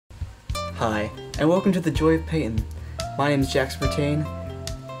Hi, and welcome to the Joy of Painting. My name is Brittain,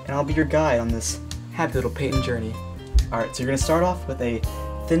 and I'll be your guide on this happy little painting journey. Alright, so you're going to start off with a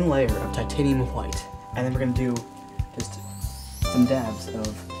thin layer of titanium white, and then we're going to do just some dabs of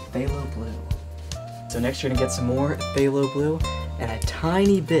phthalo blue. So next you're going to get some more phthalo blue, and a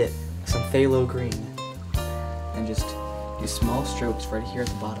tiny bit of some phthalo green. And just do small strokes right here at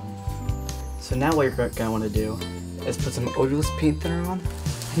the bottom. So now what you're going to want to do is put some odorless paint thinner on,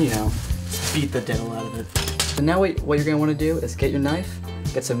 you know, beat the devil out of it. So now what you're going to want to do is get your knife,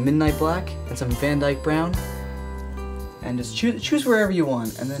 get some midnight black and some Van Dyke brown, and just choose wherever you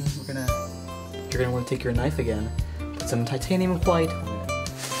want. And then you're going to want to take your knife again, put some titanium white on it,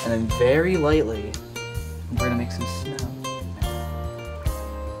 and then very lightly we're going to make some snow.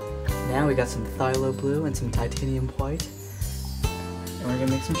 Now we got some phthalo blue and some titanium white, and we're going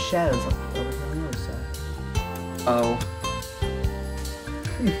to make some shadows over here on the other side. Oh.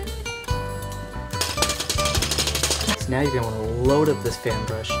 So now you're going to want to load up this fan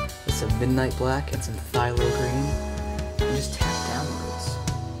brush with some midnight black and some phthalo green, and just tap downwards.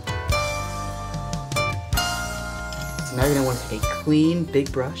 So now you're going to want to take a clean,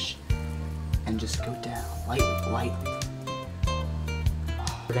 big brush and just go down, lightly.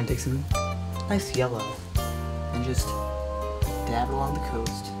 We're going to take some nice yellow and just dab it along the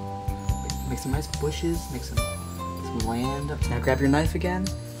coast. Make some nice bushes, make some land. Now grab your knife again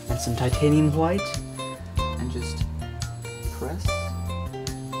and some titanium white and just press,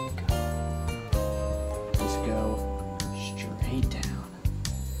 go. Just go straight down.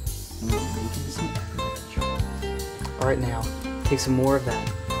 And we're making some effort. Alright, now take some more of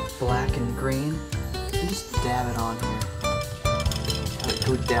that black and green and just dab it on here.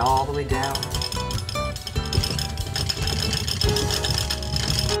 Go down, all the way down.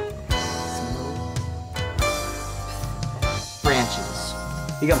 Branches.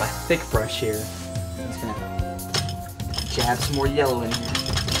 You got my thick brush here. I'm just gonna jab some more yellow in here.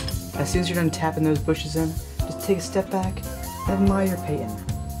 As soon as you're done tapping those bushes in, just take a step back and admire your painting.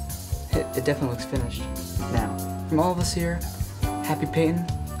 It definitely looks finished. Now, from all of us here, happy painting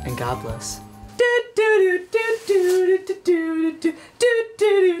and God bless.